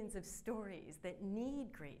 Millions of stories that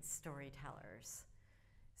need great storytellers.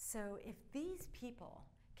 So if these people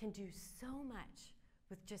can do so much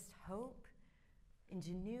with just hope,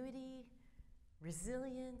 ingenuity,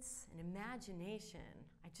 resilience, and imagination,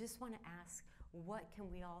 I just want to ask, what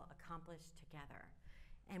can we all accomplish together?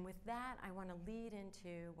 And with that, I want to lead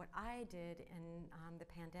into what I did in the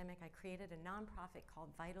pandemic. I created a nonprofit called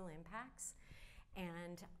Vital Impacts.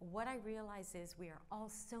 And what I realize is we are all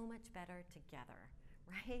so much better together,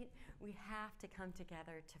 right? We have to come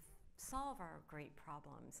together to solve our great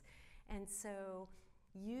problems. And so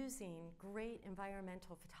using great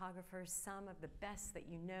environmental photographers, some of the best that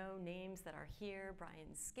names that are here,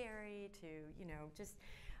 Brian Scarry, to, just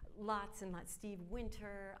lots and lots, Steve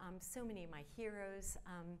Winter, so many of my heroes,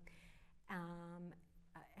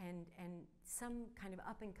 and some kind of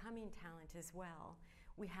up-and-coming talent as well.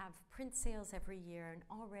 We have print sales every year, and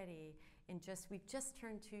already we've just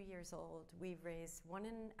turned 2 years old. We've raised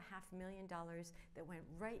 $1.5 million that went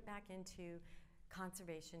right back into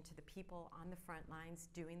conservation to the people on the front lines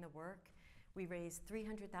doing the work. We raised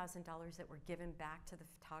 $300,000 that were given back to the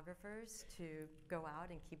photographers to go out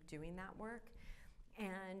and keep doing that work.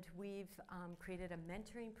 And we've created a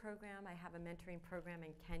mentoring program. I have a mentoring program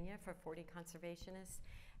in Kenya for 40 conservationists,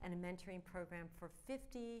 and a mentoring program for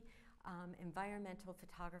 50 environmental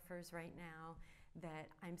photographers right now, that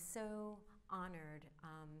I'm so honored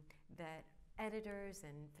that editors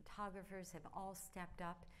and photographers have all stepped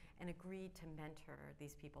up and agreed to mentor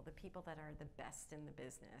these people, the people that are the best in the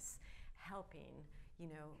business, helping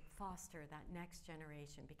foster that next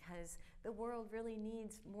generation, because the world really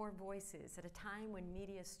needs more voices. At a time when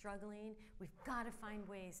media is struggling, we've got to find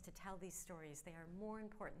ways to tell these stories. They are more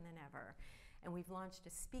important than ever. And we've launched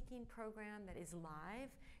a speaking program that is live,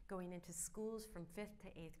 going into schools from 5th to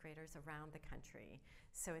 8th graders around the country.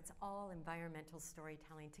 So it's all environmental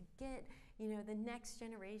storytelling to get, the next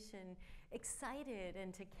generation excited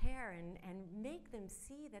and to care and make them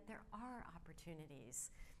see that there are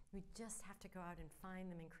opportunities. We just have to go out and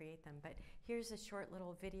find them and create them. But here's a short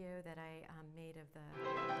little video that I made of the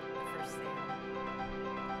first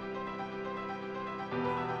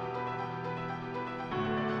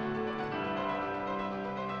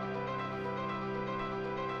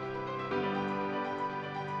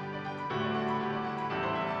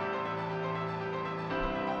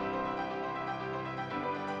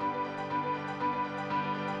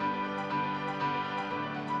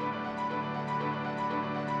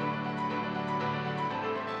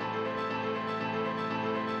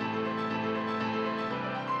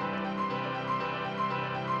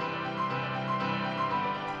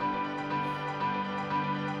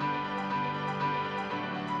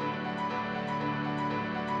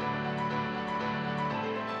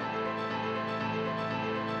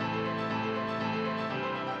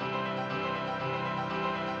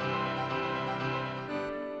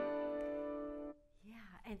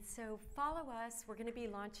so follow us. We're going to be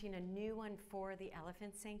launching a new one for the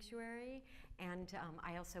Elephant Sanctuary. And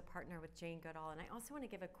I also partner with Jane Goodall. And I also want to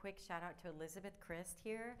give a quick shout out to Elizabeth Christ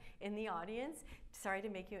here in the audience. Sorry to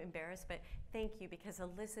make you embarrassed, but thank you, because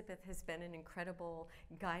Elizabeth has been an incredible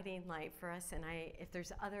guiding light for us. And if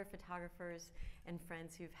there's other photographers and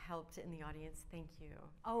friends who've helped in the audience, thank you.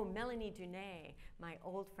 Oh, Melanie Dunet, my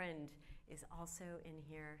old friend, is also in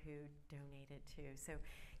here who donated too. So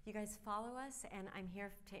you guys follow us, and I'm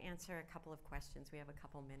here to answer a couple of questions. We have a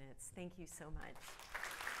couple minutes. Thank you so much.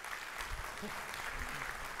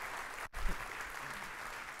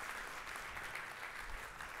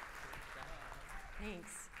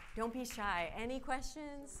 Thanks. Don't be shy. Any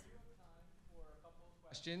questions?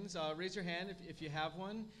 Questions? Raise your hand if you have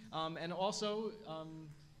one. And also,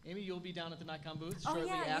 Amy, you'll be down at the Nikon booth shortly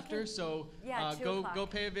after. So go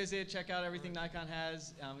pay a visit, check out everything Nikon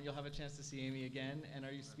has. You'll have a chance to see Amy again. And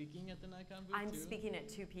are you speaking at the Nikon booth I'm too? speaking at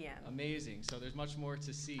 2 p.m. Amazing. So there's much more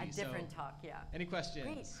to see. A different talk, yeah. Any questions?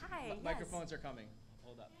 Great. Hi. Yes. Microphones are coming.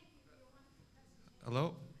 Hold up.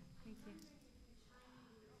 Hello? Thank you.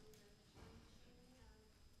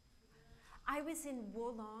 I was in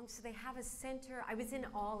Wolong, so they have a center. I was in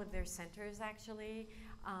all of their centers, actually.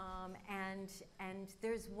 And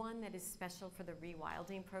there's one that is special for the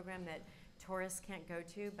rewilding program that tourists can't go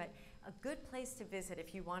to. But a good place to visit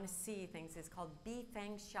if you want to see things is called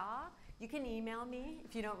Bifeng Sha. You can email me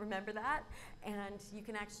if you don't remember that. And you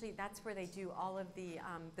can actually, that's where they do all of the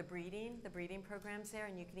breeding programs there.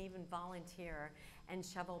 And you can even volunteer and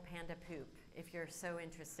shovel panda poop if you're so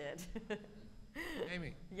interested.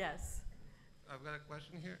 Amy. Yes. I've got a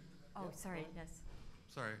question here. Oh, sorry, yes.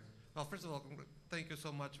 Sorry. Well, first of all, thank you so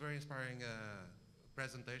much. Very inspiring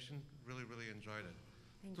presentation. Really, really enjoyed it.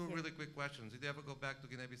 Thank Two you. really quick questions. Did you ever go back to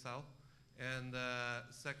Guinea-Bissau? And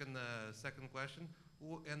second question,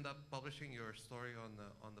 who ended up publishing your story on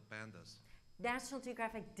the pandas? National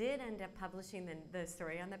Geographic did end up publishing the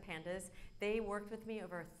story on the pandas. They worked with me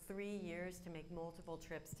over 3 years to make multiple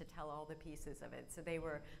trips to tell all the pieces of it. So they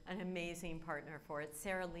were an amazing partner for it.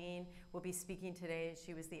 Sarah Lean will be speaking today.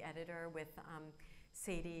 She was the editor with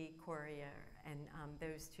Sadie Courier, and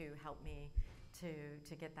those two helped me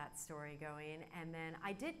to get that story going. And then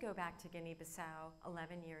I did go back to Guinea-Bissau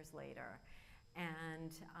 11 years later.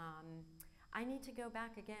 And I need to go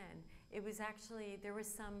back again. It was actually, there was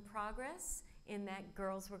some progress in that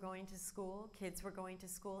girls were going to school, kids were going to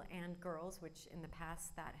school, and girls, which in the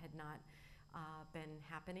past that had not been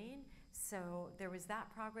happening. So there was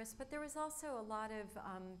that progress, but there was also a lot of,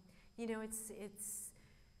 you know, it's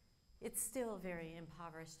still very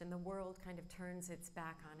impoverished, and the world kind of turns its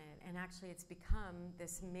back on it. And actually it's become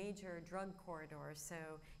this major drug corridor. So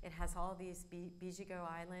it has all these Bijigo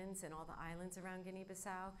Islands and all the islands around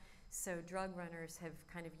Guinea-Bissau. So drug runners have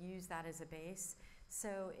kind of used that as a base.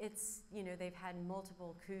 So it's, you know, they've had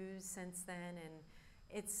multiple coups since then, and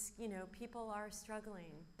it's, you know, people are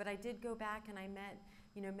struggling. But I did go back and I met,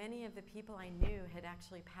 you know, many of the people I knew had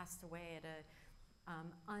actually passed away at a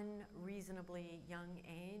unreasonably young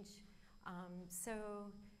age. So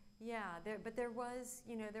yeah, but there was,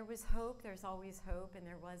 you know, there was hope. There's always hope, and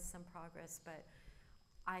there was some progress. But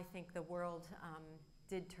I think the world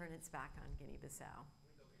did turn its back on Guinea-Bissau.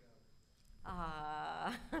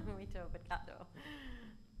 Muito obrigado.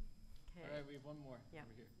 Okay. All right, we have one more Yeah.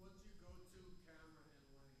 over here. What's your go-to camera and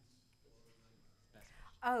lens?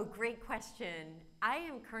 Oh, great question. I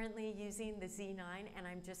am currently using the Z9, and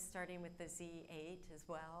I'm just starting with the Z8 as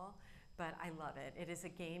well, but I love it. It is a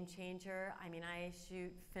game changer. I mean, I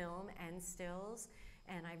shoot film and stills,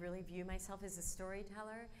 and I really view myself as a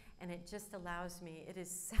storyteller, and it just allows me, it is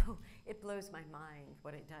so, it blows my mind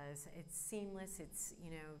what it does. It's seamless, it's, you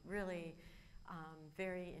know, really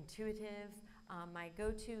very intuitive. My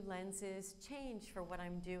go-to lenses change for what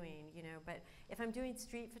I'm doing, you know, but if I'm doing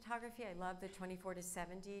street photography, I love the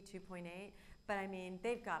 24-70 2.8, but I mean,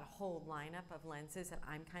 they've got a whole lineup of lenses that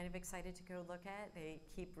I'm kind of excited to go look at. They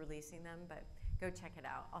keep releasing them, but go check it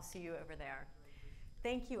out. I'll see you over there.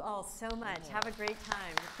 Thank you all so much. Have a great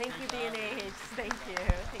time. Thank you, B&H. Thank you.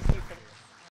 Thank you for